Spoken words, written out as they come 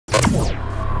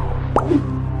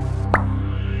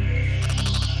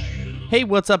Hey,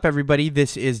 what's up everybody?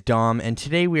 This is Dom, and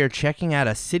today we are checking out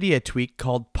a Cydia tweak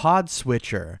called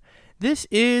PodSwitcher. This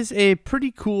is a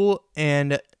pretty cool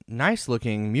and nice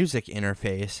looking music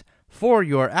interface for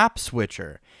your app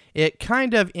switcher. It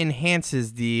kind of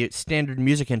enhances the standard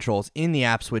music controls in the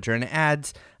app switcher and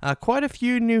adds quite a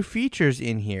few new features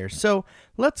in here. So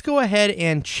let's go ahead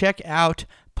and check out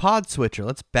PodSwitcher.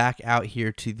 Let's back out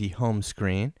here to the home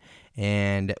screen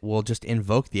and we'll just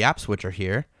invoke the app switcher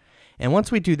here. And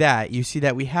once we do that, you see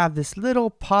that we have this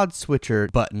little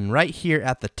PodSwitcher button right here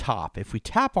at the top. If we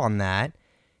tap on that,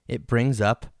 it brings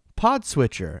up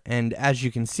PodSwitcher. And as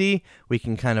you can see, we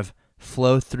can kind of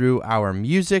flow through our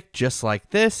music just like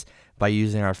this by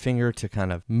using our finger to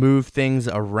kind of move things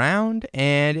around,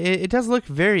 and it does look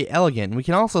very elegant. We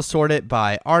can also sort it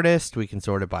by artist, we can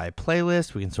sort it by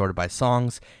playlist, we can sort it by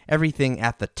songs, everything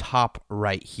at the top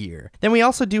right here. Then we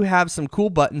also do have some cool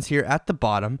buttons here at the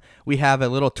bottom. We have a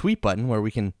little tweet button where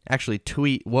we can actually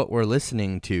tweet what we're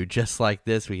listening to, just like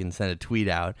this. We can send a tweet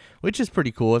out, which is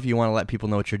pretty cool if you want to let people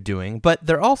know what you're doing. But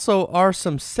there also are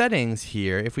some settings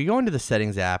here. If we go into the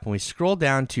settings app and we scroll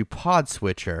down to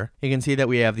PodSwitcher, you can see that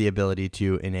we have the ability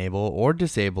to enable or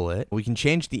disable it. We can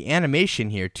change the animation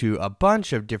here to a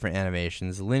bunch of different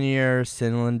animations: linear,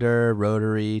 cylinder,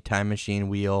 rotary, time machine,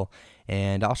 wheel,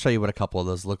 and I'll show you what a couple of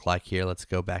those look like here. Let's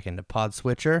go back into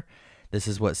PodSwitcher. This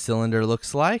is what cylinder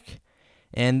looks like,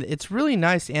 and it's really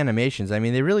nice animations. I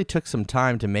mean, they really took some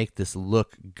time to make this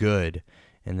look good.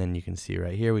 And then you can see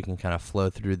right here, we can kind of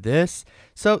flow through this.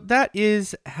 So that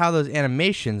is how those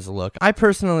animations look. I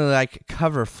personally like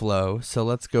cover flow, so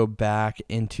let's go back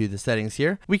into the settings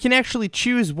here. We can actually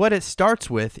choose what it starts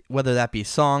with, whether that be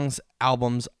songs,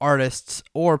 albums, artists,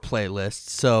 or playlists.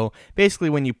 So basically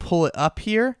when you pull it up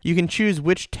here, you can choose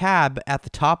which tab at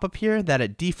the top up here that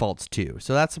it defaults to.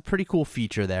 So that's a pretty cool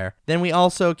feature there. Then we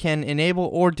also can enable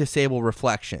or disable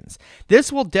reflections.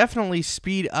 This will definitely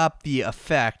speed up the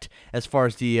effect as far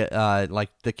as the like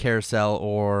the carousel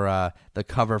or the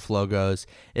cover flow goes.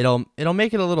 It'll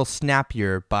make it a little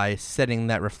snappier by setting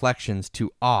that reflections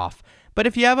to off. But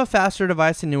if you have a faster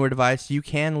device, a newer device, you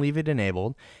can leave it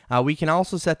enabled. We can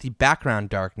also set the background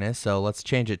darkness, so let's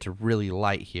change it to really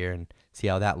light here and see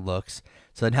how that looks.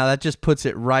 So now that just puts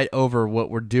it right over what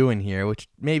we're doing here, which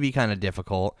may be kind of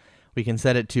difficult. We can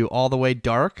set it to all the way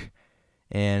dark,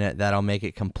 and that'll make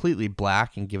it completely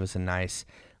black and give us a nice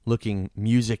looking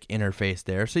music interface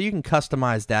there. So you can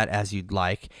customize that as you'd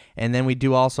like. And then we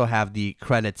do also have the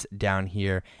credits down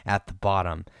here at the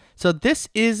bottom. So this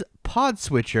is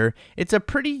PodSwitcher. It's a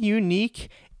pretty unique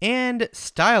and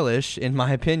stylish, in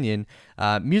my opinion,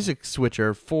 music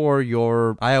switcher for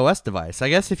your iOS device. I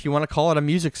guess if you want to call it a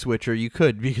music switcher, you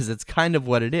could, because it's kind of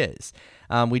what it is.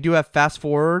 We do have fast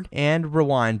forward and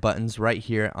rewind buttons right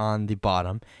here on the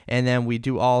bottom. And then we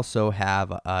do also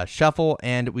have shuffle,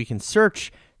 and we can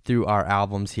search through our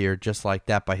albums here just like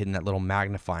that by hitting that little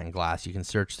magnifying glass. You can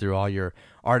search through all your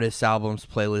artists, albums,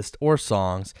 playlists, or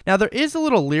songs. Now there is a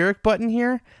little lyric button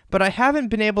here, but I haven't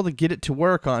been able to get it to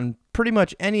work on pretty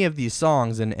much any of these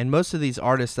songs, and most of these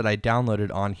artists that I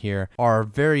downloaded on here are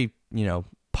very,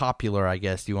 popular, I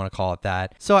guess you want to call it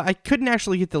that. So I couldn't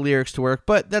actually get the lyrics to work,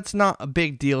 but that's not a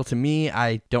big deal to me.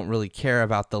 I don't really care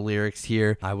about the lyrics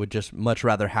here. I would just much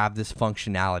rather have this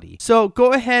functionality. So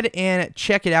go ahead and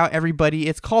check it out, everybody.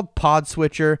 It's called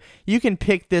PodSwitcher. You can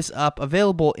pick this up,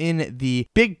 available in the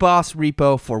Big Boss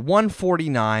repo for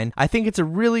 $149. I think it's a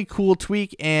really cool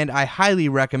tweak, and I highly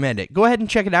recommend it. Go ahead and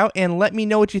check it out and let me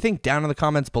know what you think down in the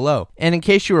comments below. And in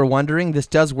case you were wondering, this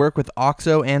does work with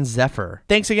OXO and Zephyr.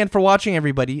 Thanks again for watching,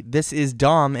 everybody. This is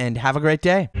Dom, and have a great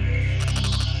day.